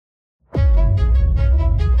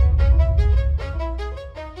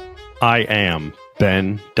I am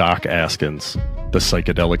Ben Doc Askins, the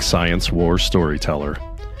psychedelic science war storyteller,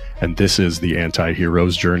 and this is the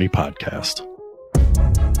Anti-Hero's Journey podcast.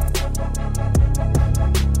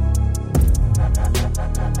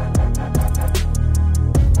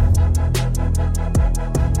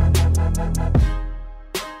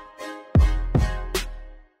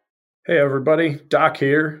 Hey everybody, Doc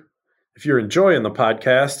here. If you're enjoying the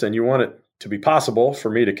podcast and you want it to be possible for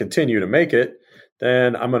me to continue to make it,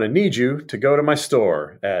 then I'm going to need you to go to my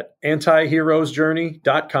store at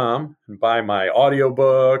antiheroesjourney.com and buy my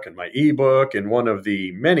audiobook and my ebook in one of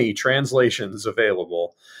the many translations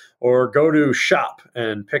available, or go to shop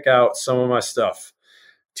and pick out some of my stuff.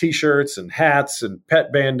 T-shirts and hats and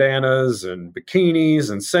pet bandanas and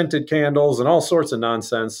bikinis and scented candles and all sorts of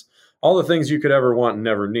nonsense. All the things you could ever want and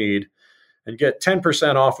never need. And get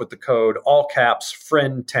 10% off with the code, all caps,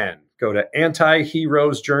 FRIEND10. Go to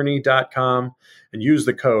antiheroesjourney.com and use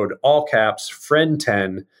the code, all caps,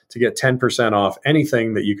 FRIEND10 to get 10% off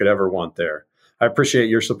anything that you could ever want there. I appreciate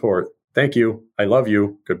your support. Thank you. I love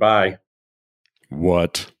you. Goodbye.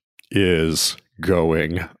 What is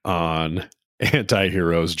going on,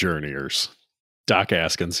 Anti-Heroes Journeyers? Doc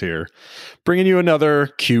Askins here, bringing you another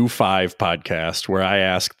Q5 podcast where I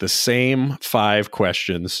ask the same 5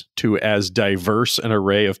 questions to as diverse an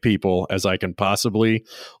array of people as I can possibly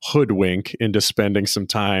hoodwink into spending some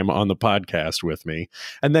time on the podcast with me.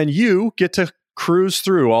 And then you get to cruise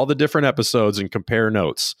through all the different episodes and compare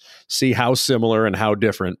notes, see how similar and how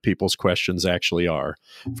different people's questions actually are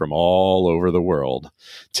from all over the world.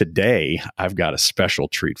 Today, I've got a special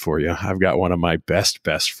treat for you. I've got one of my best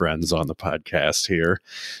friends on the podcast here,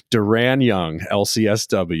 Deran Young,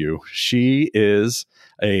 LCSW. She is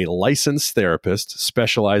a licensed therapist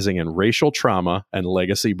specializing in racial trauma and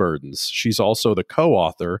legacy burdens. She's also the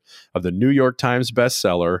co-author of the New York Times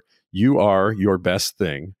bestseller, You Are Your Best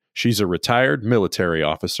Thing. She's a retired military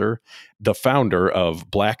officer, the founder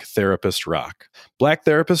of Black Therapist Rock. Black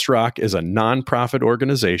Therapist Rock is a nonprofit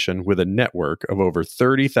organization with a network of over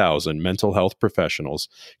 30,000 mental health professionals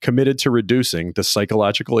committed to reducing the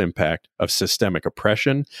psychological impact of systemic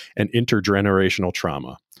oppression and intergenerational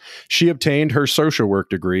trauma. She obtained her social work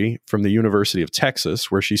degree from the University of Texas,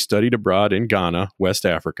 where she studied abroad in Ghana, West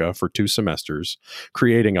Africa, for 2 semesters,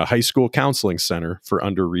 creating a high school counseling center for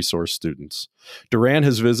under-resourced students. Deran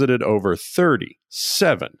has visited over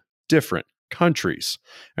 37 different countries,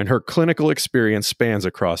 and her clinical experience spans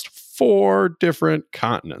across 4 different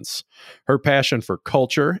continents. Her passion for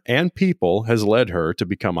culture and people has led her to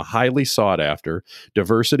become a highly sought-after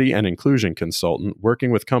diversity and inclusion consultant, working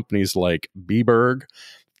with companies like Beberg,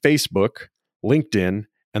 Facebook, LinkedIn,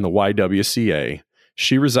 and the YWCA.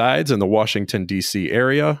 She resides in the Washington, D.C.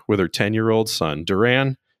 area with her 10-year-old son.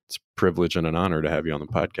 Deran, it's a privilege and an honor to have you on the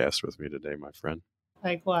podcast with me today, my friend.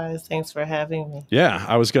 Likewise. Thanks for having me. Yeah,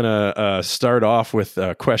 I was going to start off with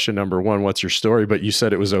question number 1, what's your story? But you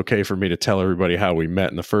said it was okay for me to tell everybody how we met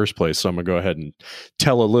in the first place. So I'm going to go ahead and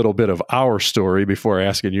tell a little bit of our story before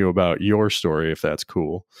asking you about your story, if that's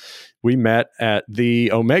cool. We met at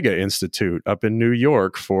the Omega Institute up in New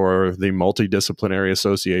York for the Multidisciplinary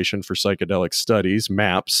Association for Psychedelic Studies,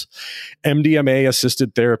 MAPS,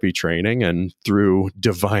 MDMA-assisted therapy training, and through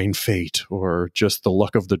divine fate or just the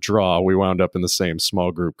luck of the draw, we wound up in the same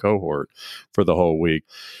small group cohort for the whole week.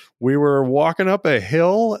 We were walking up a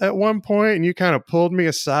hill at one point, and you kind of pulled me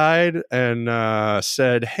aside and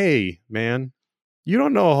said, "Hey, man, you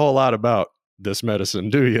don't know a whole lot about this medicine,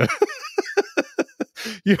 do you?"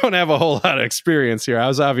 You don't have a whole lot of experience here. I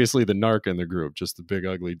was obviously the narc in the group, just the big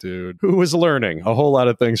ugly dude who was learning a whole lot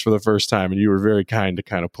of things for the first time. And you were very kind to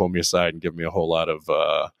kind of pull me aside and give me a whole lot of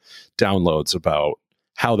downloads about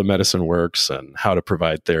how the medicine works and how to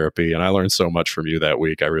provide therapy. And I learned so much from you that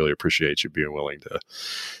week. I really appreciate you being willing to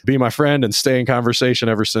be my friend and stay in conversation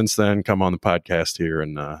ever since then. Come on the podcast here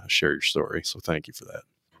and share your story. So thank you for that.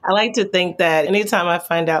 I like to think that anytime I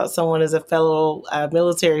find out someone is a fellow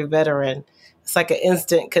military veteran, it's like an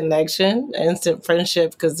instant connection, an instant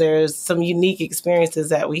friendship, because there's some unique experiences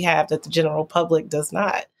that we have that the general public does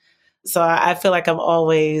not. So I feel like I'm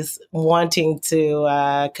always wanting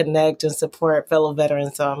to connect and support fellow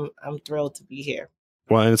veterans. So I'm thrilled to be here.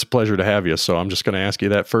 Well, and it's a pleasure to have you. So I'm just going to ask you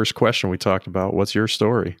that first question we talked about. What's your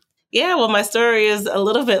story? Yeah, well, my story is a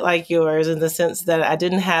little bit like yours in the sense that I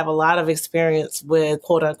didn't have a lot of experience with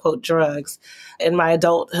quote unquote drugs in my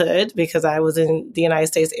adulthood because I was in the United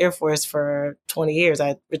States Air Force for 20 years.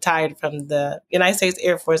 I retired from the United States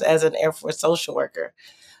Air Force as an Air Force social worker.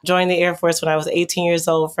 Joined the Air Force when I was 18 years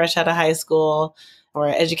old, fresh out of high school, for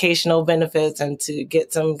educational benefits and to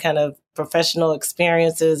get some kind of professional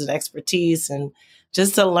experiences and expertise and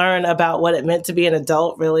just to learn about what it meant to be an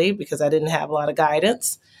adult, really, because I didn't have a lot of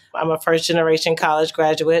guidance. I'm a first generation college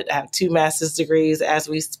graduate. I have 2 master's degrees as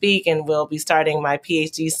we speak, and will be starting my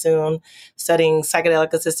PhD soon, studying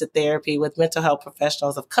psychedelic assisted therapy with mental health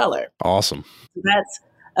professionals of color. Awesome. That's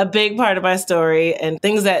a big part of my story and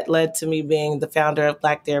things that led to me being the founder of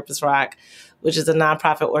Black Therapists Rock, which is a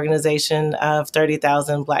nonprofit organization of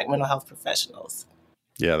 30,000 Black mental health professionals.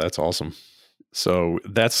 Yeah, that's awesome. So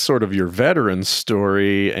that's sort of your veteran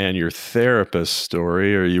story and your therapist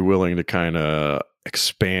story. Are you willing to kind of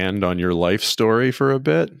expand on your life story for a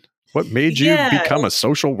bit? What made you become a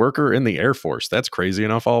social worker in the Air Force? That's crazy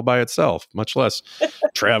enough all by itself, much less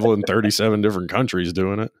travel in 37 different countries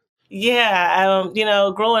doing it. Yeah,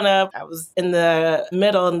 growing up, I was in the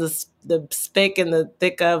middle, in the spick and the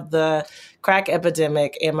thick of the crack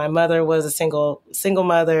epidemic, and my mother was a single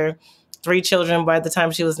mother, 3 children by the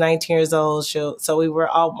time she was 19 years old. So we were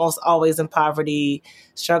almost always in poverty,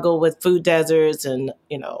 struggled with food deserts and,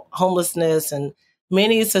 homelessness and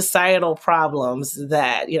many societal problems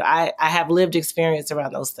that, I have lived experience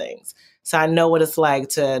around those things. So I know what it's like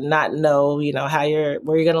to not know, where you're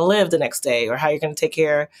going to live the next day or how you're going to take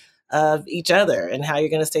care of each other and how you're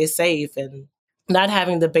going to stay safe and not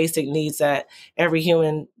having the basic needs that every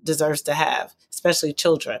human deserves to have, especially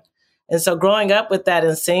children. And so growing up with that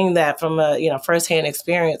and seeing that from a, firsthand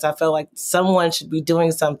experience, I felt like someone should be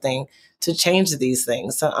doing something to change these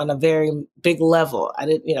things on a very big level. I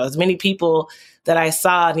didn't, as many people that I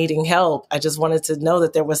saw needing help, I just wanted to know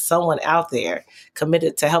that there was someone out there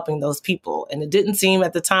committed to helping those people. And it didn't seem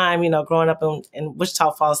at the time, growing up in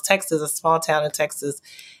Wichita Falls, Texas, a small town in Texas,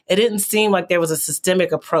 it didn't seem like there was a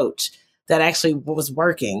systemic approach that actually was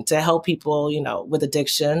working to help people, with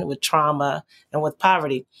addiction, with trauma, and with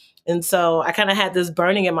poverty. And so I kind of had this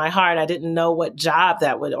burning in my heart. I didn't know what job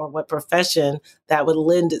that would or what profession that would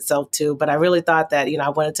lend itself to, but I really thought that, I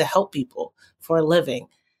wanted to help people for a living.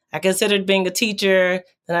 I considered being a teacher,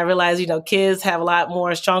 and I realized, kids have a lot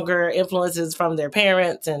more stronger influences from their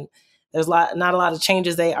parents, and there's not a lot of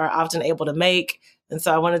changes they are often able to make. And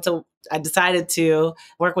so I decided to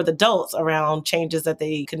work with adults around changes that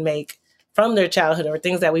they could make from their childhood or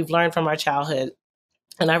things that we've learned from our childhood.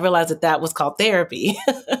 And I realized that was called therapy.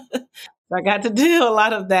 So I got to do a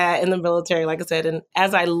lot of that in the military, like I said. And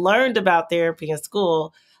as I learned about therapy in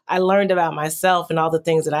school, I learned about myself and all the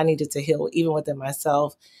things that I needed to heal, even within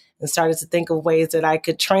myself, and started to think of ways that I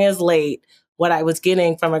could translate what I was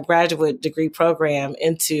getting from a graduate degree program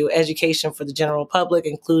into education for the general public,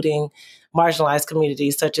 including marginalized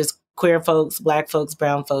communities such as queer folks, Black folks,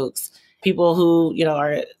 brown folks, people who,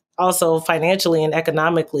 are also financially and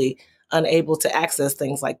economically unable to access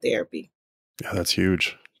things like therapy. Yeah, that's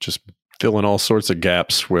huge. Just filling all sorts of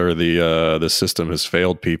gaps where the system has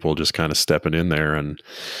failed people, just kind of stepping in there and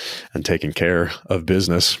taking care of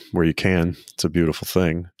business where you can. It's a beautiful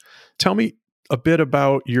thing. Tell me a bit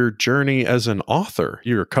about your journey as an author.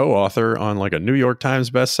 You're a co-author on like a New York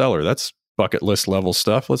Times bestseller. That's bucket list level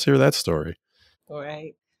stuff. Let's hear that story. All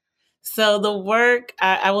right. So the work,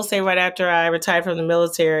 I will say right after I retired from the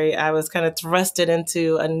military, I was kind of thrusted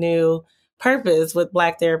into a new purpose with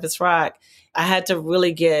Black Therapists Rock. I had to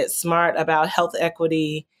really get smart about health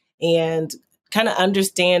equity and kind of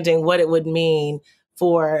understanding what it would mean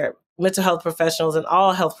for mental health professionals and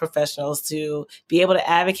all health professionals to be able to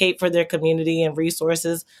advocate for their community and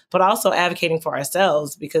resources, but also advocating for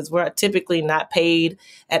ourselves because we're typically not paid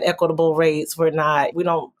at equitable rates. We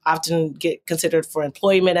don't often get considered for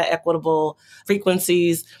employment at equitable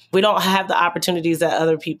frequencies. We don't have the opportunities that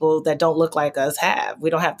other people that don't look like us have. We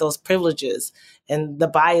don't have those privileges and the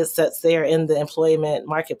bias that's there in the employment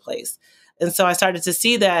marketplace. And so I started to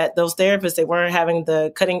see that those therapists, they weren't having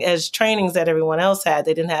the cutting edge trainings that everyone else had.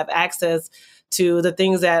 They didn't have access to the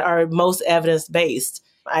things that are most evidence based.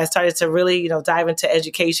 I started to really, dive into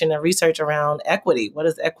education and research around equity. What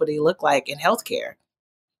does equity look like in healthcare?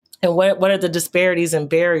 And what are the disparities and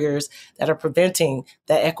barriers that are preventing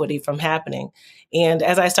that equity from happening? And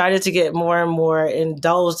as I started to get more and more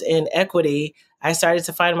indulged in equity, I started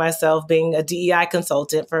to find myself being a DEI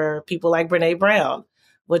consultant for people like Brene Brown,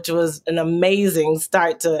 which was an amazing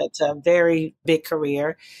start to a very big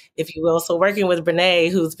career, if you will. So working with Brene,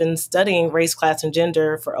 who's been studying race, class, and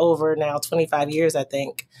gender for over now 25 years, I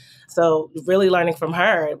think. So really learning from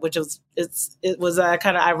her, which was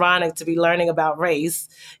kind of ironic to be learning about race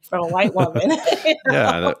from a white woman.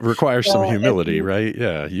 Yeah, that requires some humility, right?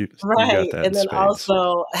 Yeah, you got that. And then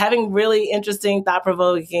also having really interesting,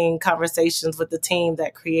 thought-provoking conversations with the team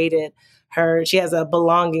that created her. She has a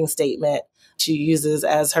belonging statement she uses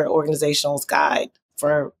as her organizational guide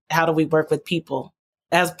for how do we work with people.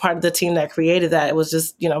 as part of the team that created that. It was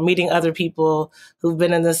just, meeting other people who've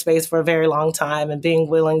been in this space for a very long time and being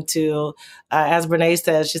willing to, as Brene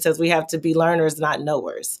says, she says, we have to be learners, not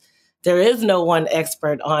knowers. There is no one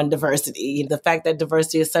expert on diversity. The fact that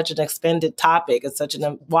diversity is such an expanded topic, it's such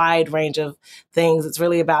a wide range of things. It's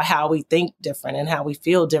really about how we think different and how we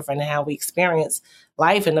feel different and how we experience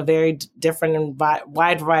life in a very different and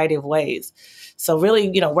wide variety of ways. So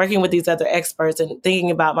really, working with these other experts and thinking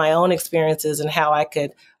about my own experiences and how I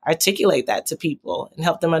could articulate that to people and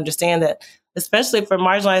help them understand that, especially for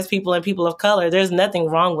marginalized people and people of color, there's nothing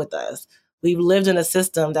wrong with us. We've lived in a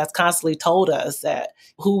system that's constantly told us that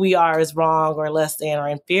who we are is wrong or less than or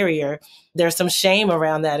inferior. There's some shame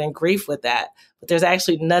around that and grief with that, but there's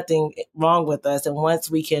actually nothing wrong with us. And once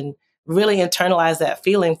we can really internalize that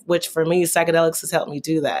feeling, which for me, psychedelics has helped me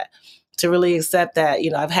do that, to really accept that,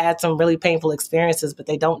 I've had some really painful experiences, but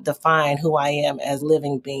they don't define who I am as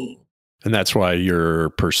living being. And that's why you're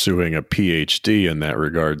pursuing a PhD in that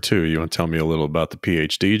regard too. You want to tell me a little about the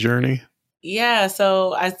PhD journey? Yeah,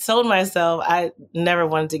 so I told myself I never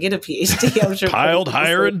wanted to get a PhD. I'm sure piled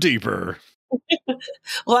higher and deeper.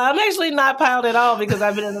 Well, I'm actually not piled at all because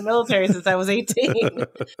I've been in the military since I was 18.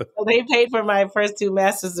 So they paid for my first 2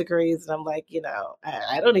 master's degrees. And I'm like,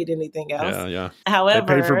 I don't need anything else. Yeah. However,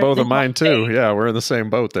 they paid for both of mine too. Yeah, we're in the same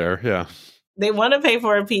boat there. Yeah. They want to pay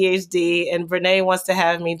for a PhD, and Brene wants to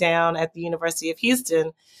have me down at the University of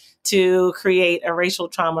Houston to create a racial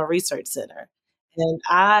trauma research center. And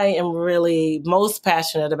I am really most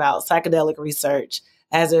passionate about psychedelic research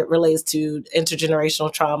as it relates to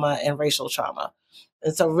intergenerational trauma and racial trauma.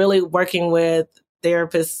 And so really working with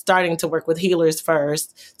therapists, starting to work with healers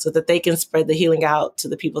first so that they can spread the healing out to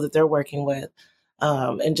the people that they're working with.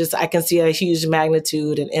 And just I can see a huge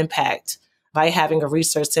magnitude and impact by having a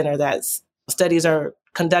research center that's studies are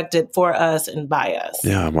conducted for us and by us.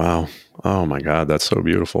 Yeah, wow. Oh my God, that's so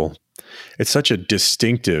beautiful. It's such a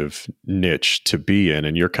distinctive niche to be in,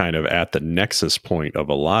 and you're kind of at the nexus point of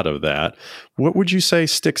a lot of that. What would you say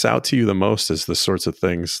sticks out to you the most as the sorts of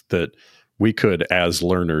things that we could, as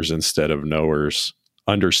learners instead of knowers,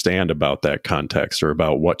 understand about that context, or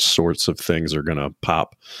about what sorts of things are going to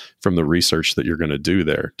pop from the research that you're going to do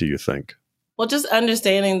there, do you think? Well, just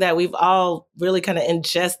understanding that we've all really kind of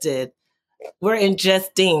we're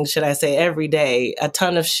ingesting, should I say, every day, a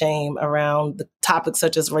ton of shame around the topics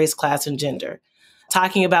such as race, class, and gender.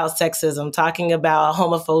 Talking about sexism, talking about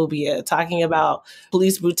homophobia, talking about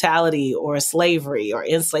police brutality or slavery or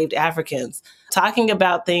enslaved Africans, talking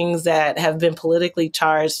about things that have been politically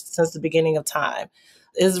charged since the beginning of time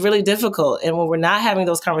is really difficult. And when we're not having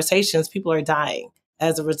those conversations, people are dying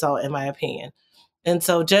as a result, in my opinion. And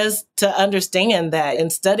so just to understand that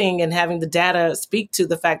and studying and having the data speak to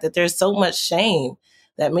the fact that there's so much shame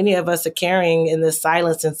that many of us are carrying in this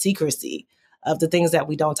silence and secrecy of the things that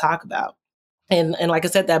we don't talk about. And like I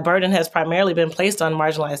said, that burden has primarily been placed on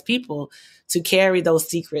marginalized people to carry those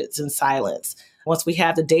secrets in silence. Once we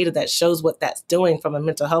have the data that shows what that's doing from a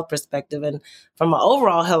mental health perspective and from an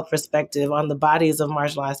overall health perspective on the bodies of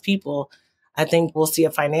marginalized people, I think we'll see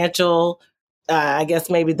a financial I guess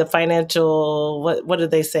maybe the financial, what do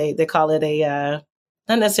they say? They call it a,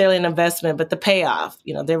 not necessarily an investment, but the payoff.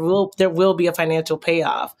 There will be a financial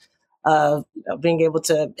payoff of being able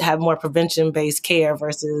to have more prevention-based care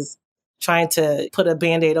versus trying to put a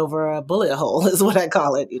Band-Aid over a bullet hole is what I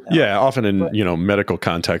call it. Yeah, often in medical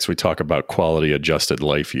context, we talk about quality adjusted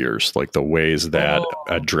life years, like the ways that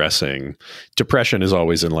addressing depression is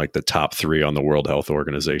always in like the top 3 on the World Health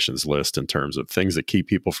Organization's list in terms of things that keep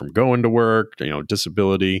people from going to work,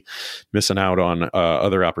 disability, missing out on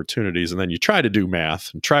other opportunities. And then you try to do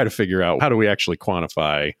math and try to figure out how do we actually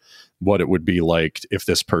quantify what it would be like if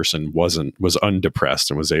this person was undepressed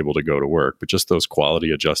and was able to go to work. But just those quality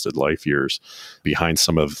adjusted life years behind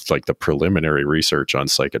some of like the preliminary research on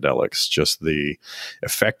psychedelics, just the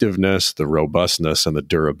effectiveness, the robustness, and the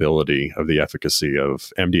durability of the efficacy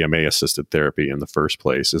of MDMA assisted therapy in the first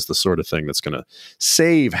place is the sort of thing that's going to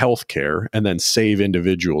save healthcare and then save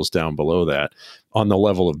individuals down below that on the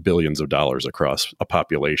level of billions of dollars across a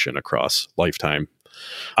population, across lifetime.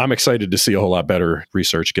 I'm excited to see a whole lot better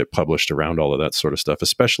research get published around all of that sort of stuff,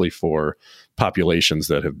 especially for populations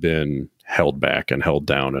that have been held back and held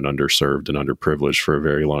down and underserved and underprivileged for a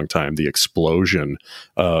very long time. The explosion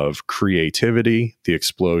of creativity, the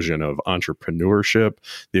explosion of entrepreneurship,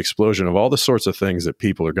 the explosion of all the sorts of things that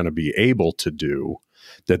people are going to be able to do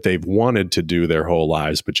that they've wanted to do their whole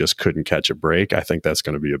lives but just couldn't catch a break. I think that's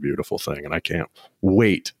going to be a beautiful thing. And I can't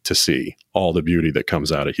wait to see all the beauty that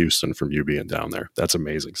comes out of Houston from you being down there. That's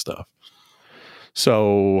amazing stuff.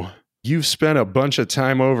 So You've spent a bunch of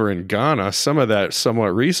time over in Ghana, some of that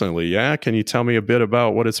somewhat recently. Yeah. Can you tell me a bit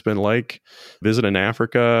about what it's been like visiting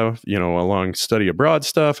Africa, along study abroad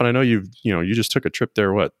stuff? And I know you just took a trip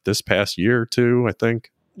there, this past year or two, I think?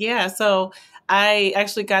 Yeah, so I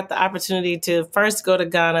actually got the opportunity to first go to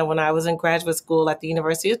Ghana when I was in graduate school at the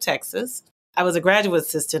University of Texas. I was a graduate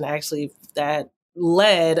assistant, actually, that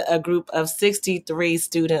led a group of 63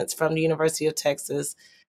 students from the University of Texas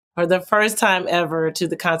for the first time ever to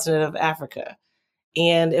the continent of Africa.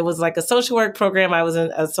 And it was like a social work program. I was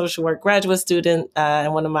a social work graduate student,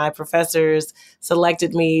 and one of my professors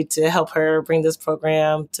selected me to help her bring this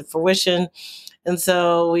program to fruition. And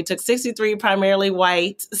so we took 63 primarily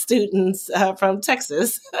white students from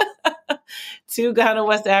Texas to Ghana,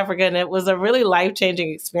 West Africa. And it was a really life-changing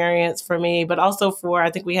experience for me, but also I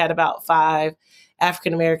think we had about 5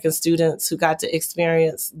 African-American students who got to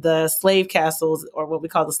experience the slave castles, or what we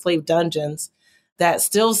call the slave dungeons, that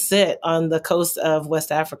still sit on the coast of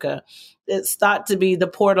West Africa. It's thought to be the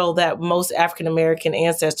portal that most African-American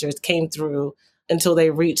ancestors came through until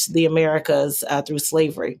they reached the Americas through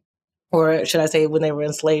slavery, or should I say when they were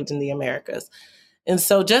enslaved in the Americas. And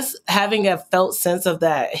so just having a felt sense of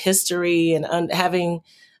that history and having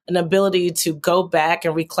an ability to go back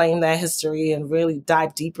and reclaim that history and really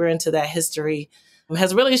dive deeper into that history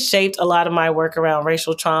has really shaped a lot of my work around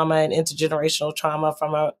racial trauma and intergenerational trauma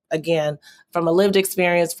from a lived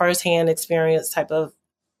experience, firsthand experience type of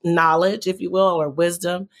knowledge, if you will, or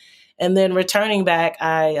wisdom. And then returning back,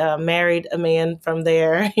 I married a man from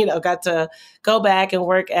there, got to go back and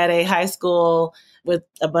work at a high school with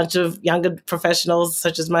a bunch of younger professionals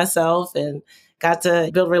such as myself, and got to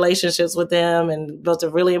build relationships with them, and built a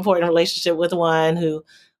really important relationship with one who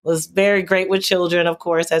was very great with children, of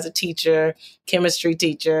course, as a teacher, chemistry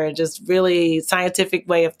teacher, and just really scientific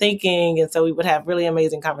way of thinking. And so we would have really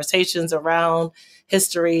amazing conversations around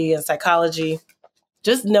history and psychology.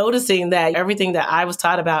 Just noticing that everything that I was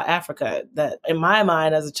taught about Africa, that in my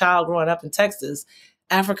mind as a child growing up in Texas,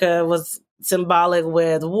 Africa was symbolic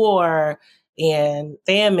with war and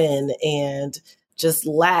famine and just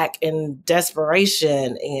lack and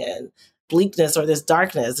desperation and bleakness, or this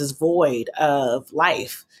darkness, this void of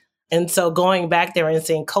life. And so going back there and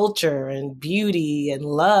seeing culture and beauty and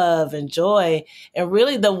love and joy, and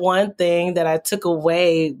really the one thing that I took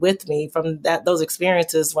away with me from those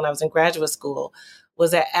experiences when I was in graduate school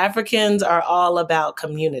was that Africans are all about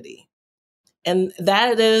community. And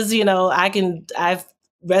that is, I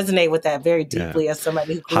resonate with that very deeply as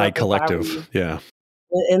somebody who grew high up collective. in poverty. Yeah.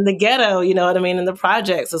 In the ghetto, you know what I mean? In the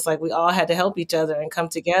projects, it's like we all had to help each other and come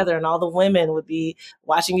together, and all the women would be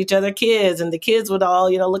watching each other kids, and the kids would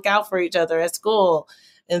all, look out for each other at school.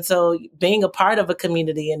 And so being a part of a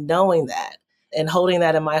community and knowing that and holding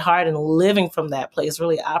that in my heart and living from that place,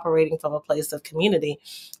 really operating from a place of community,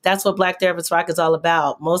 that's what Black Therapist Rock is all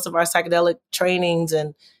about. Most of our psychedelic trainings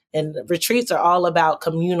and retreats are all about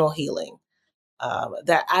communal healing.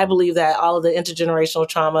 That I believe that all of the intergenerational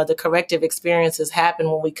trauma, the corrective experiences happen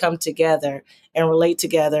when we come together and relate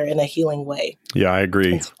together in a healing way. Yeah, I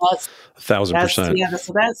agree. So 1,000%. Yeah,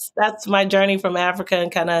 so that's my journey from Africa,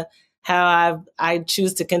 and kind of how I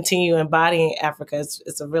choose to continue embodying Africa.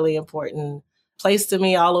 It's a really important place to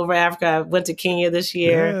me all over Africa. I went to Kenya this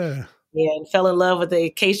year and fell in love with the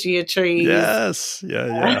acacia trees. Yes.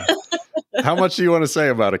 Yeah. How much do you want to say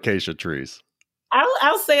about acacia trees?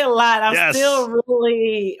 I'll say a lot. I'm still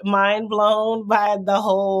really mind blown by the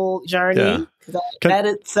whole journey. That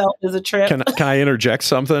itself is a trip. Can I interject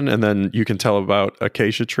something, and then you can tell about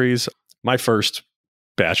acacia trees? My first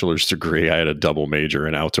bachelor's degree, I had a double major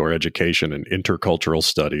in outdoor education and intercultural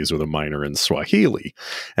studies with a minor in Swahili.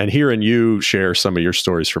 And hearing you share some of your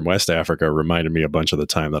stories from West Africa reminded me a bunch of the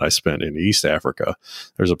time that I spent in East Africa.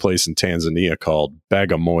 There's a place in Tanzania called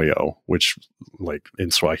Bagamoyo, which like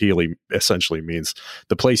in Swahili essentially means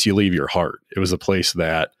the place you leave your heart. It was a place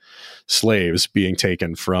that slaves being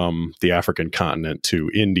taken from the African continent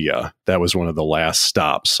to India, that was one of the last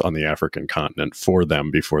stops on the African continent for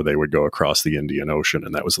them before they would go across the Indian Ocean.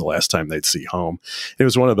 And that was the last time they'd see home. It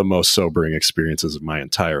was one of the most sobering experiences of my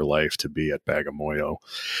entire life to be at Bagamoyo,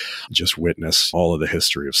 just witness all of the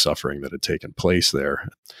history of suffering that had taken place there.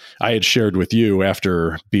 I had shared with you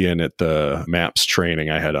after being at the MAPS training,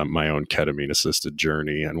 I had my own ketamine assisted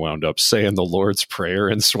journey and wound up saying the Lord's Prayer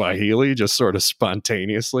in Swahili, just sort of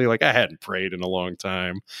spontaneously. Like I hadn't prayed in a long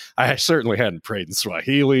time. I certainly hadn't prayed in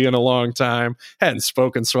Swahili in a long time. Hadn't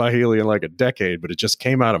spoken Swahili in like a decade, but it just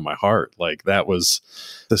came out of my heart. Like that was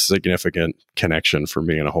the significant connection for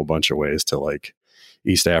me in a whole bunch of ways to like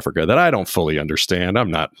East Africa that I don't fully understand. I'm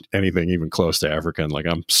not anything even close to African. Like,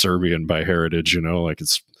 I'm Serbian by heritage, like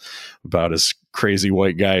it's about as crazy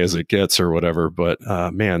white guy as it gets or whatever. But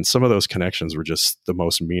man, some of those connections were just the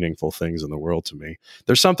most meaningful things in the world to me.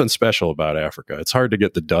 There's something special about Africa. It's hard to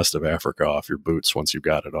get the dust of Africa off your boots once you've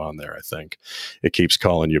got it on there. I think it keeps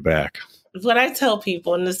calling you back. What I tell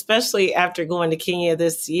people, and especially after going to Kenya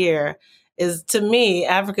this year, is, to me,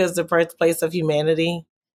 Africa is the birthplace of humanity.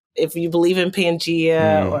 If you believe in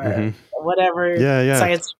Pangea or whatever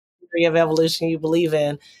science theory of evolution you believe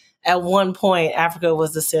in, at one point, Africa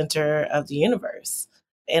was the center of the universe.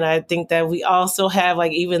 And I think that we also have,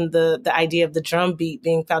 like, even the idea of the drum beat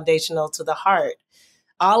being foundational to the heart.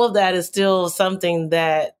 All of that is still something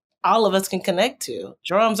that all of us can connect to.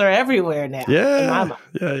 Drums are everywhere now. In my mind.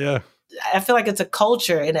 Yeah. I feel like it's a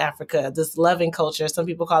culture in Africa, this loving culture. Some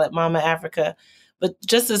people call it Mama Africa, but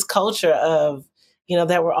just this culture of,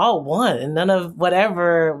 that we're all one and none of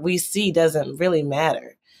whatever we see doesn't really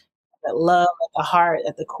matter. That love at the heart,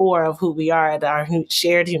 at the core of who we are, at our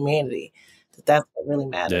shared humanity, that's what really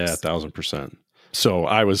matters. Yeah, 1,000%. So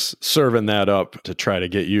I was serving that up to try to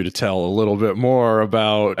get you to tell a little bit more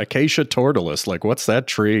about Acacia tortilis. Like, what's that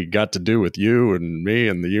tree got to do with you and me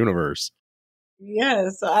and the universe?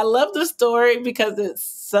 Yes, so I love the story because it's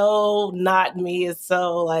so not me. It's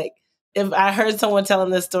so, like, if I heard someone telling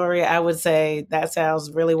this story, I would say that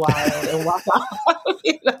sounds really wild and walk off.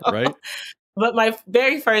 Right. But my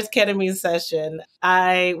very first ketamine session,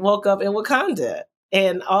 I woke up in Wakanda,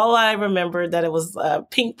 and all I remembered that it was a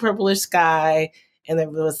pink purplish sky, and there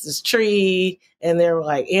was this tree, and there were,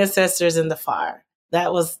 like, ancestors in the fire.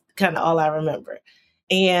 That was kind of all I remember.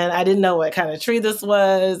 And I didn't know what kind of tree this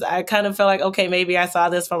was. I kind of felt like, okay, maybe I saw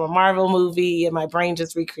this from a Marvel movie and my brain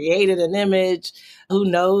just recreated an image. Who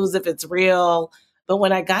knows if it's real? But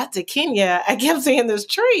when I got to Kenya, I kept seeing this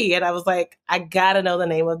tree and I was like, I got to know the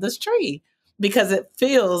name of this tree because it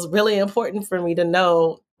feels really important for me to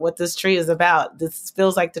know what this tree is about. This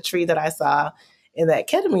feels like the tree that I saw in that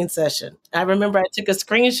ketamine session. I remember I took a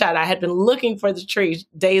screenshot. I had been looking for the tree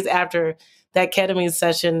days after that ketamine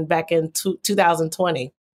session back in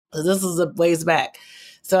 2020. So this is a ways back.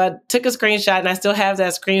 So I took a screenshot and I still have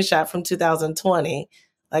that screenshot from 2020.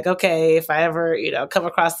 Like, okay, if I ever, come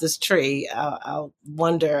across this tree, I'll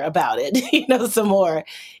wonder about it, some more.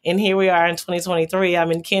 And here we are in 2023.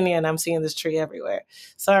 I'm in Kenya and I'm seeing this tree everywhere.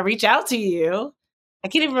 So I reach out to you. I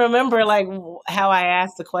can't even remember, like, how I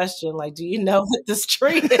asked the question, like, do you know what this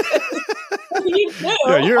tree is? You do.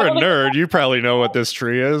 Yeah, you're a nerd. You probably know what this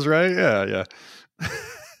tree is, right? Yeah.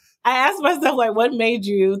 I asked myself, like, what made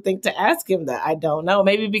you think to ask him that? I don't know.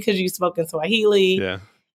 Maybe because you spoke in Swahili. Yeah.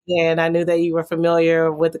 And I knew that you were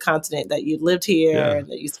familiar with the continent, that you lived here, and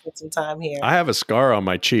that you spent some time here. I have a scar on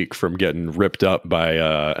my cheek from getting ripped up by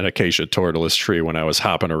an acacia tortilis tree when I was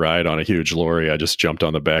hopping a ride on a huge lorry. I just jumped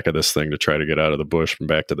on the back of this thing to try to get out of the bush and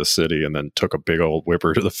back to the city and then took a big old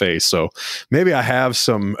whipper to the face. So maybe I have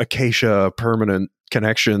some acacia permanent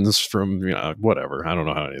connections from, whatever. I don't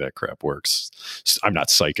know how any of that crap works. I'm not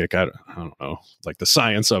psychic. I don't know. Like, the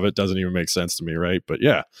science of it doesn't even make sense to me, right? But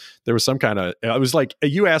yeah, there was some kind of, I was like,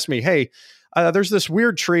 you asked me, hey, there's this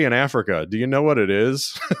weird tree in Africa. Do you know what it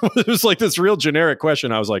is? It was like this real generic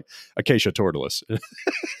question. I was like, Acacia tortilis.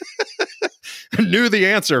 Knew the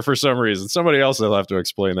answer for some reason. Somebody else will have to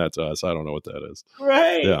explain that to us. I don't know what that is.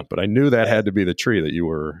 Right. Yeah, but I knew that had to be the tree that you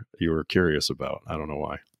were curious about. I don't know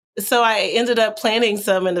why. So I ended up planting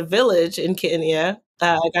some in a village in Kenya.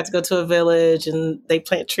 I got to go to a village and they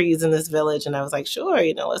plant trees in this village. And I was like, sure,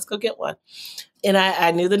 let's go get one. And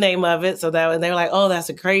I knew the name of it. And they were like, oh, that's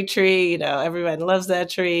a great tree. Everybody loves that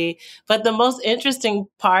tree. But the most interesting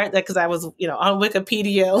part, because I was, on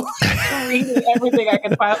Wikipedia reading everything I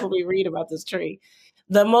could possibly read about this tree.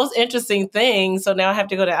 The most interesting thing, so now I have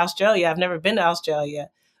to go to Australia. I've never been to Australia.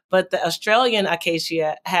 But the Australian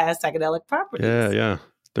acacia has psychedelic properties. Yeah.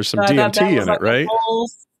 There's some DMT in it, right?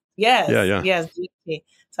 Yes. Yeah. Yes, DMT.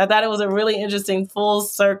 So I thought it was a really interesting full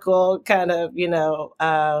circle kind of,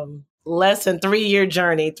 less than 3-year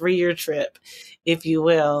journey, 3-year trip, if you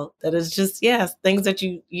will. That is just, things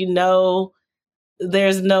that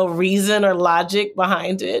there's no reason or logic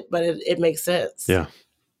behind it, but it makes sense.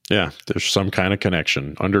 Yeah, there's some kind of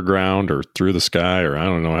connection underground or through the sky, or I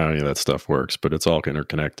don't know how any of that stuff works, but it's all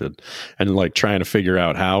interconnected. And like trying to figure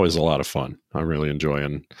out how is a lot of fun. I'm really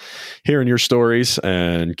enjoying hearing your stories,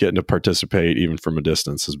 and getting to participate even from a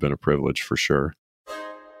distance has been a privilege for sure.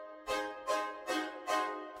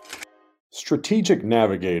 Strategic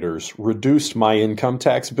Navigators reduced my income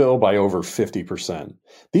tax bill by over 50%.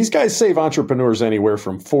 These guys save entrepreneurs anywhere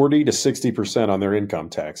from 40 to 60% on their income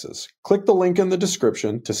taxes. Click the link in the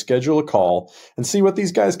description to schedule a call and see what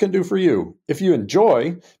these guys can do for you. If you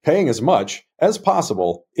enjoy paying as much as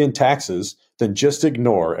possible in taxes, then just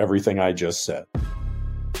ignore everything I just said.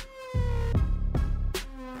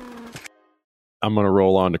 I'm going to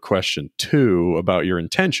roll on to question 2 about your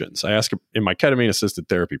intentions. I ask in my ketamine assisted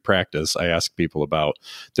therapy practice, I ask people about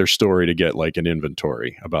their story to get like an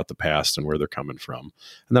inventory about the past and where they're coming from.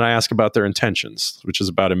 And then I ask about their intentions, which is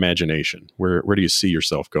about imagination. Where do you see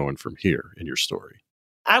yourself going from here in your story?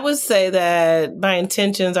 I would say that my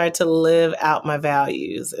intentions are to live out my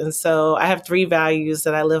values. And so I have 3 values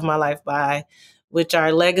that I live my life by, which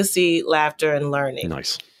are legacy, laughter, and learning.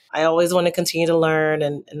 Nice. I always want to continue to learn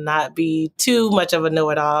and not be too much of a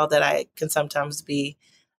know-it-all that I can sometimes be.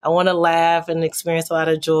 I want to laugh and experience a lot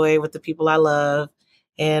of joy with the people I love.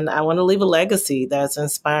 And I want to leave a legacy that's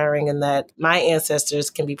inspiring and that my ancestors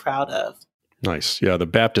can be proud of. Nice. Yeah, the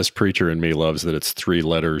Baptist preacher in me loves that it's 3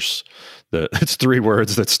 letters, that it's 3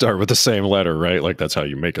 words that start with the same letter, right? Like that's how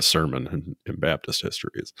you make a sermon in Baptist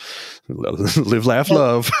history is live, laugh,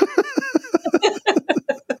 love.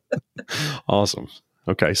 Awesome.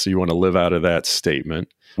 Okay, so you want to live out of that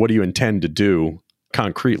statement. What do you intend to do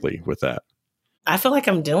concretely with that? I feel like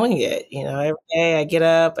I'm doing it. Every day I get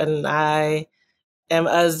up and I am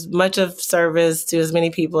as much of service to as many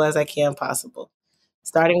people as I can possible.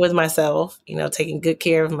 Starting with myself, taking good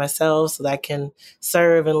care of myself so that I can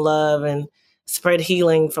serve and love and spread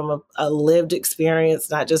healing from a lived experience,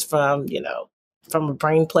 not just from a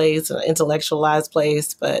brain place, an intellectualized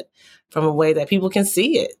place, but from a way that people can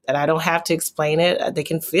see it, that I don't have to explain it. They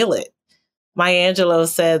can feel it. Maya Angelou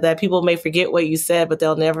said that people may forget what you said, but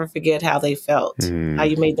they'll never forget how they felt, how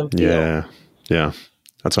you made them feel. Yeah.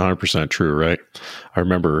 That's 100% true, right? I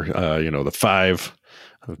remember, the 5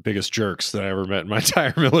 biggest jerks that I ever met in my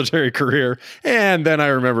entire military career. And then I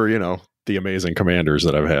remember, the amazing commanders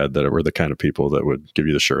that I've had that were the kind of people that would give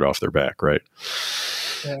you the shirt off their back, right?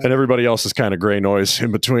 Yeah. And everybody else is kind of gray noise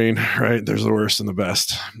in between, right? There's the worst and the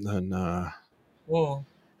best. And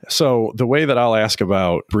so the way that I'll ask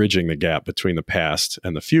about bridging the gap between the past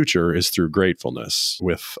and the future is through gratefulness.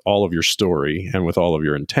 With all of your story and with all of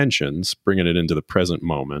your intentions, bringing it into the present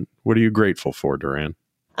moment. What are you grateful for, Deran?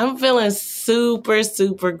 I'm feeling super,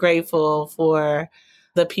 super grateful for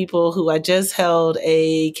the people who I just held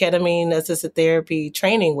a ketamine assisted therapy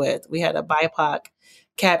training with. We had a BIPOC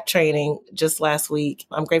CAP training just last week.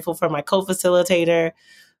 I'm grateful for my co-facilitator,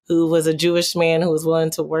 who was a Jewish man who was willing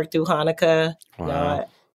to work through Hanukkah. Wow.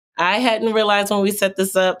 I hadn't realized when we set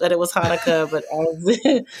this up that it was Hanukkah, but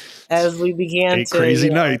as we began 8 crazy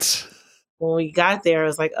nights. When we got there, I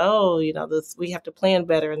was like, we have to plan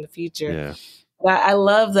better in the future. Yeah. I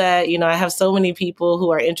love that, I have so many people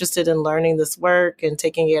who are interested in learning this work and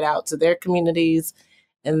taking it out to their communities,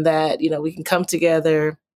 and that, we can come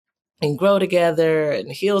together and grow together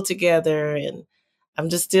and heal together. And I'm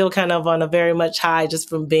just still kind of on a very much high just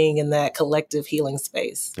from being in that collective healing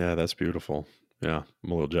space. Yeah, that's beautiful. Yeah, I'm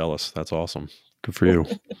a little jealous. That's awesome. Good for you.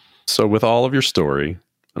 So with all of your story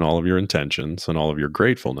and all of your intentions and all of your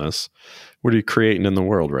gratefulness, what are you creating in the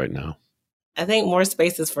world right now? I think more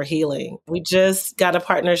spaces for healing. We just got a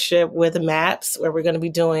partnership with MAPS where we're going to be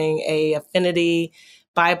doing a affinity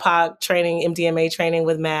BIPOC training, MDMA training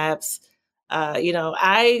with MAPS.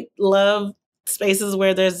 I love spaces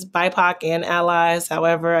where there's BIPOC and allies.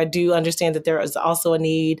 However, I do understand that there is also a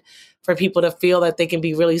need for people to feel that they can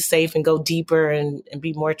be really safe and go deeper and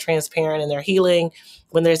be more transparent in their healing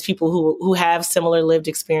when there's people who have similar lived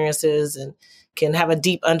experiences and can have a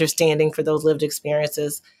deep understanding for those lived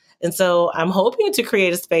experiences. And so I'm hoping to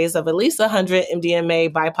create a space of at least 100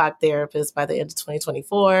 MDMA BIPOC therapists by the end of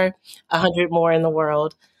 2024, 100 more in the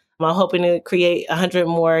world. I'm hoping to create 100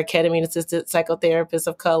 more ketamine-assisted psychotherapists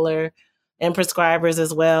of color and prescribers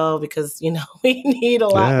as well, because, we need a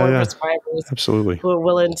lot more prescribers. Absolutely. Who are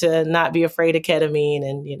willing to not be afraid of ketamine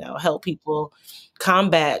and, help people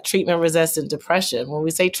combat treatment-resistant depression. When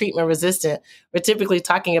we say treatment-resistant, we're typically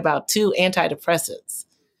talking about 2 antidepressants.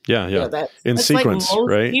 Yeah. In sequence, like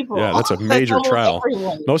right? People. Yeah, that's a major trial.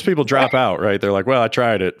 Everyone. Most people drop out, right? They're like, well, I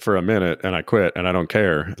tried it for a minute and I quit and I don't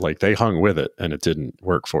care. Like they hung with it and it didn't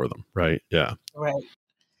work for them, right? Yeah. Right.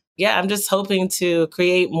 Yeah, I'm just hoping to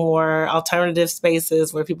create more alternative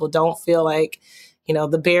spaces where people don't feel like,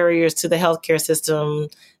 the barriers to the healthcare system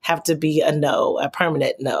have to be a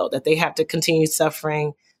permanent no, that they have to continue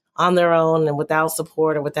suffering on their own and without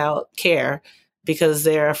support or without care, because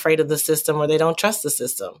they're afraid of the system or they don't trust the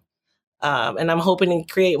system. And I'm hoping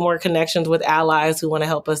to create more connections with allies who want to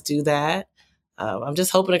help us do that. I'm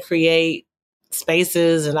just hoping to create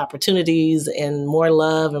spaces and opportunities and more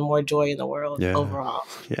love and more joy in the world overall.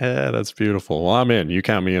 Yeah, that's beautiful. Well, I'm in. You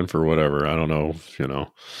count me in for whatever. I don't know,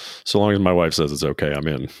 so long as my wife says it's okay, I'm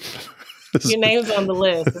in. Your name's on the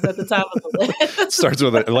list. It's at the top of the list. Starts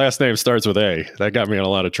with last name starts with A. That got me in a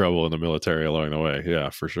lot of trouble in the military along the way. Yeah,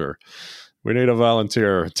 for sure. We need a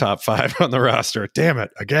volunteer, top 5 on the roster. Damn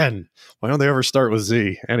it, again. Why don't they ever start with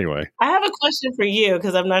Z? Anyway. I have a question for you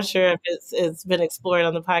because I'm not sure if it's been explored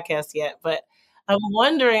on the podcast yet, but I'm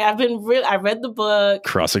wondering, I read the book.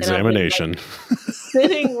 Cross-examination.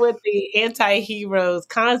 Sitting with the anti-heroes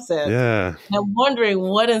concept. Yeah. And I'm wondering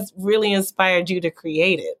what has really inspired you to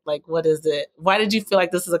create it? Like, what is it? Why did you feel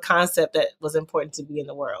like this is a concept that was important to be in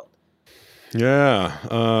the world? Yeah.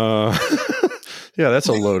 Yeah, that's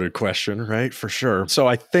a loaded question, right? For sure. So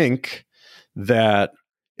I think that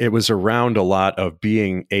it was around a lot of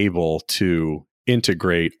being able to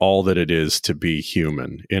integrate all that it is to be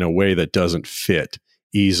human in a way that doesn't fit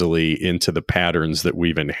easily into the patterns that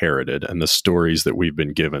we've inherited and the stories that we've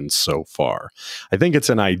been given so far. I think it's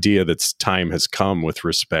an idea that's time has come with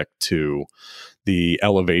respect to the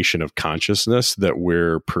elevation of consciousness that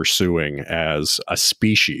we're pursuing as a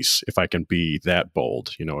species, if I can be that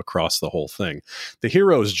bold, across the whole thing. The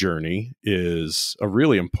hero's journey is a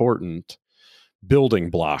really important building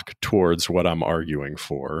block towards what I'm arguing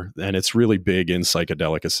for. And it's really big in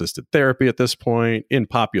psychedelic assisted therapy at this point, in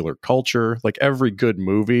popular culture. Like every good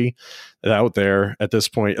movie out there at this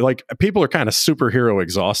point, like people are kind of superhero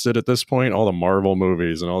exhausted at this point. All the Marvel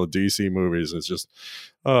movies and all the DC movies, it's just,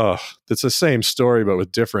 it's the same story, but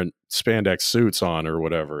with different spandex suits on or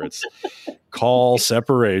whatever. It's call,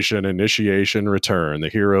 separation, initiation, return, the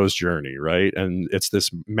hero's journey, right? And it's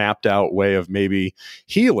this mapped out way of maybe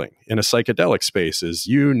healing in a psychedelic space is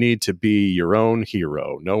you need to be your own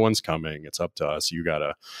hero. No one's coming. It's up to us. You got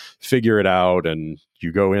to figure it out. And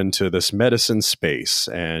you go into this medicine space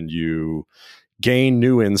and you gain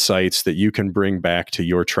new insights that you can bring back to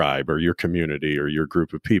your tribe or your community or your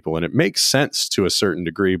group of people. And it makes sense to a certain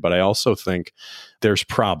degree, but I also think there's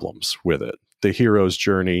problems with it. The hero's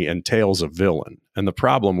journey entails a villain. And the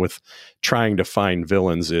problem with trying to find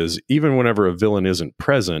villains is even whenever a villain isn't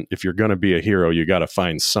present, if you're going to be a hero, you got to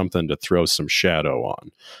find something to throw some shadow on.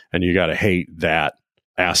 And you got to hate that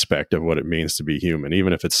aspect of what it means to be human,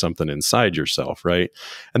 even if it's something inside yourself, right?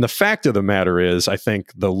 And the fact of the matter is, I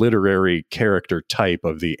think the literary character type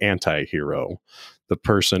of the anti-hero, the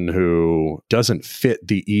person who doesn't fit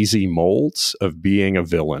the easy molds of being a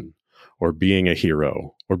villain or being a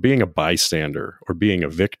hero or being a bystander or being a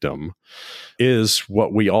victim, is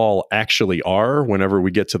what we all actually are whenever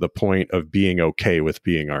we get to the point of being okay with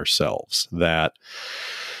being ourselves. That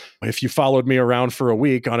if you followed me around for a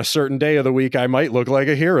week, on a certain day of the week, I might look like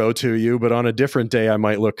a hero to you, but on a different day, I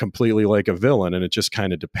might look completely like a villain. And it just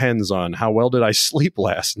kind of depends on how well did I sleep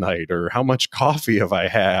last night, or how much coffee have I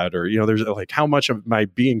had, or, there's like how much of my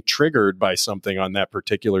being triggered by something on that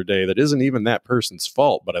particular day that isn't even that person's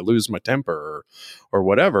fault, but I lose my temper or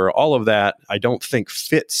whatever. All of that, I don't think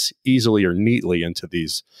fits easily or neatly into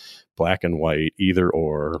these black and white, either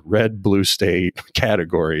or, red, blue state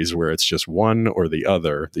categories where it's just one or the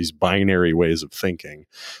other, these binary ways of thinking.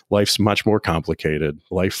 Life's much more complicated.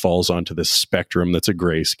 Life falls onto this spectrum that's a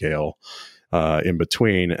grayscale in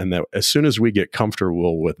between. And that as soon as we get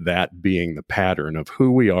comfortable with that being the pattern of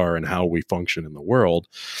who we are and how we function in the world,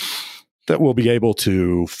 that we'll be able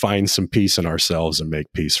to find some peace in ourselves and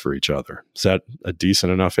make peace for each other. Is that a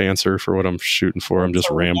decent enough answer for what I'm shooting for? I'm just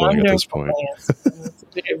rambling at this point. It's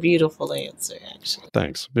a very beautiful answer, actually.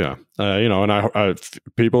 Thanks. Yeah. And if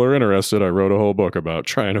people are interested, I wrote a whole book about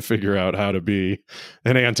trying to figure out how to be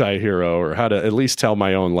an anti-hero, or how to at least tell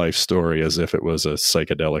my own life story as if it was a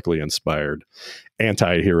psychedelically inspired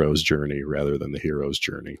anti-hero's journey rather than the hero's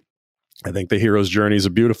journey. I think the hero's journey is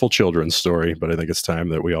a beautiful children's story, but I think it's time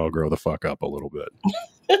that we all grow the fuck up a little bit.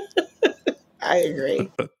 I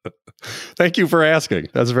agree. Thank you for asking.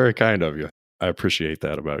 That's very kind of you. I appreciate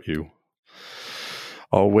that about you.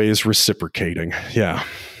 Always reciprocating. Yeah.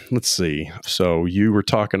 Let's see. So you were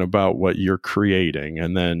talking about what you're creating,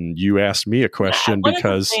 and then you asked me a question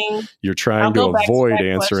because you're trying to avoid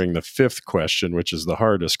answering the fifth question, which is the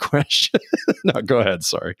hardest question. No, go ahead.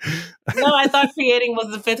 Sorry. No, I thought creating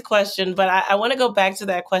was the fifth question, but I want to go back to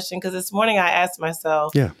that question because this morning I asked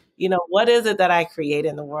myself, what is it that I create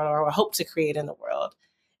in the world or hope to create in the world?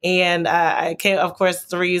 And I came, of course,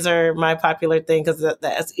 threes are my popular thing because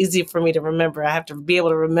that's easy for me to remember. I have to be able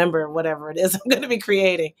to remember whatever it is I'm going to be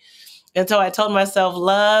creating. And so I told myself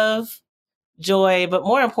love, joy, but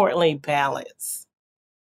more importantly, balance.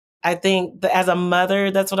 I think that as a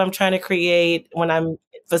mother, that's what I'm trying to create when I'm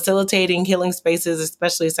facilitating healing spaces,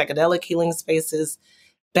 especially psychedelic healing spaces.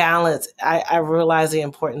 Balance. I realize the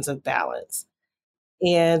importance of balance.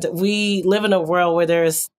 And we live in a world where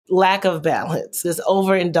there's lack of balance, this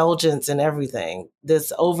overindulgence in everything,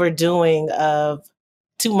 this overdoing of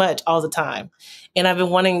too much all the time. And I've been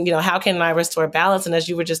wanting, how can I restore balance? And as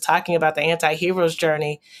you were just talking about the anti-hero's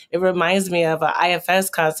journey, it reminds me of an IFS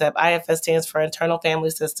concept. IFS stands for Internal Family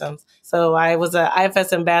Systems. So I was an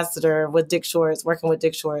IFS ambassador with Dick Schwartz, working with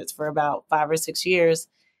Dick Schwartz for about 5 or 6 years.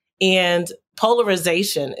 And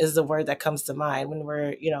polarization is the word that comes to mind when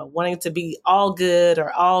we're, wanting to be all good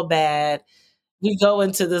or all bad. We go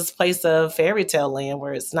into this place of fairy tale land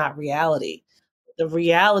where it's not reality. The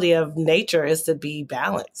reality of nature is to be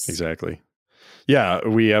balanced. Exactly. Yeah,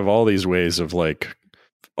 we have all these ways of like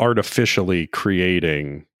artificially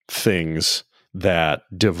creating things that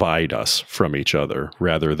divide us from each other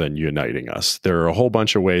rather than uniting us. There are a whole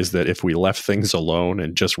bunch of ways that if we left things alone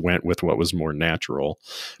and just went with what was more natural,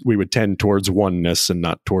 we would tend towards oneness and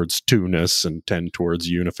not towards two-ness, and tend towards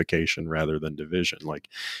unification rather than division. Like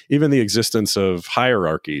even the existence of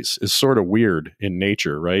hierarchies is sort of weird in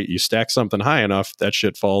nature, right? You stack something high enough, that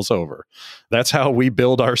shit falls over. That's how we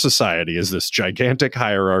build our society, is this gigantic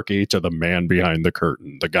hierarchy to the man behind the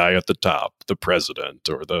curtain, the guy at the top, the president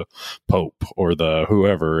or the pope or the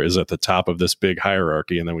whoever is at the top of this big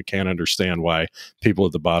hierarchy. And then we can't understand why people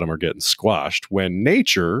at the bottom are getting squashed, when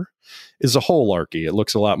nature is a holarchy. It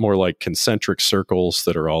looks a lot more like concentric circles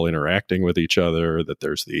that are all interacting with each other, that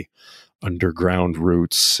there's the underground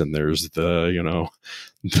roots and there's the,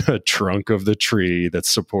 the trunk of the tree that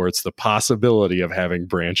supports the possibility of having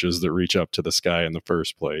branches that reach up to the sky in the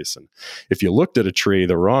first place. And if you looked at a tree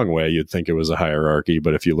the wrong way, you'd think it was a hierarchy.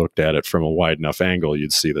 But if you looked at it from a wide enough angle,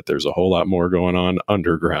 you'd see that there's a whole lot more going on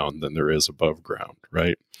underground than there is above ground,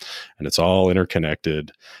 right? And it's all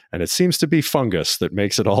interconnected. And it seems to be fungus that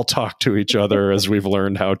makes it all talk to each other, as we've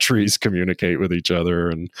learned how trees communicate with each other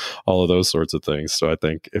and all of those sorts of things. So I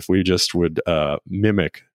think if we just would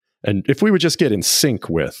mimic, and if we would just get in sync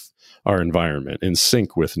with our environment, in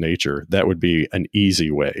sync with nature, that would be an easy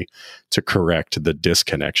way to correct the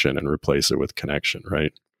disconnection and replace it with connection,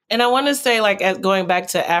 right? And I want to say, going back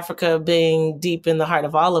to Africa being deep in the heart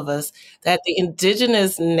of all of us, that the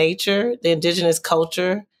indigenous nature, the indigenous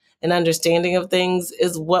culture and understanding of things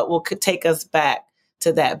is what will take us back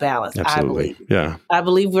to that balance. Absolutely. I believe. Yeah. I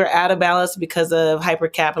believe we're out of balance because of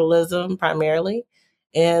hypercapitalism primarily.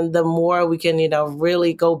 And the more we can,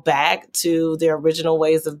 really go back to the original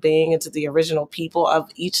ways of being and to the original people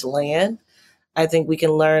of each land, I think we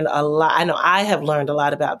can learn a lot. I know I have learned a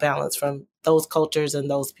lot about balance from those cultures and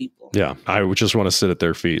those people. Yeah, I would just want to sit at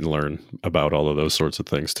their feet and learn about all of those sorts of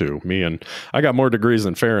things too. I got more degrees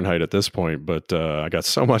than Fahrenheit at this point, but I got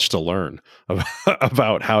so much to learn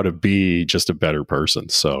about how to be just a better person.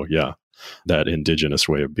 So yeah, that indigenous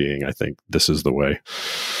way of being, I think this is the way.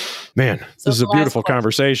 Man, this is a beautiful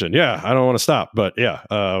conversation. Yeah, I don't want to stop, but yeah,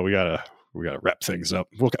 we gotta wrap things up.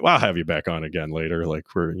 I'll have you back on again later. Like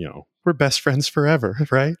we're best friends forever,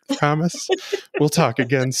 right? Promise. We'll talk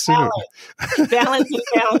again soon. Balance and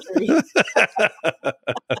boundaries.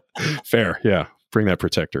 Fair, yeah. Bring that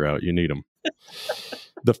protector out. You need them.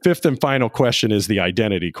 The fifth and final question is the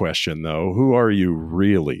identity question, though. Who are you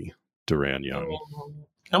really, Deran Young?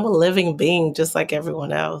 I'm a living being, just like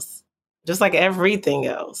everyone else. Just like everything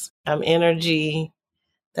else. I'm energy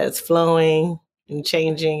that's flowing and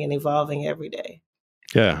changing and evolving every day.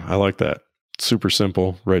 Yeah, I like that. Super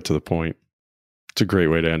simple, right to the point. It's a great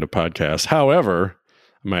way to end a podcast. However,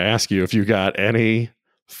 I'm going to ask you if you got any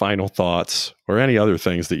final thoughts or any other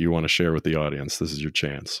things that you want to share with the audience. This is your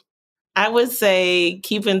chance. I would say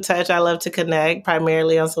keep in touch. I love to connect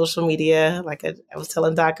primarily on social media. Like I was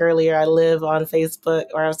telling Doc earlier, I live on Facebook,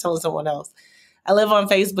 or I was telling someone else. I live on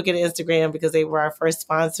Facebook and Instagram because they were our first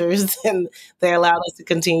sponsors and they allowed us to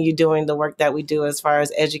continue doing the work that we do as far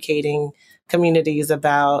as educating communities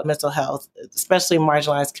about mental health, especially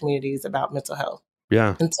marginalized communities about mental health.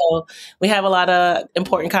 Yeah. And so we have a lot of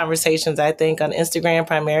important conversations, I think, on Instagram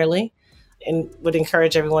primarily, and would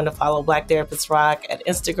encourage everyone to follow Black Therapists Rock at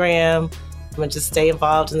Instagram and just stay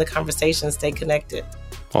involved in the conversation, stay connected.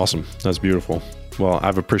 Awesome. That's beautiful. Well,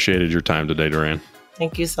 I've appreciated your time today, Deran.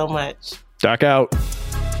 Thank you so much. Doc out.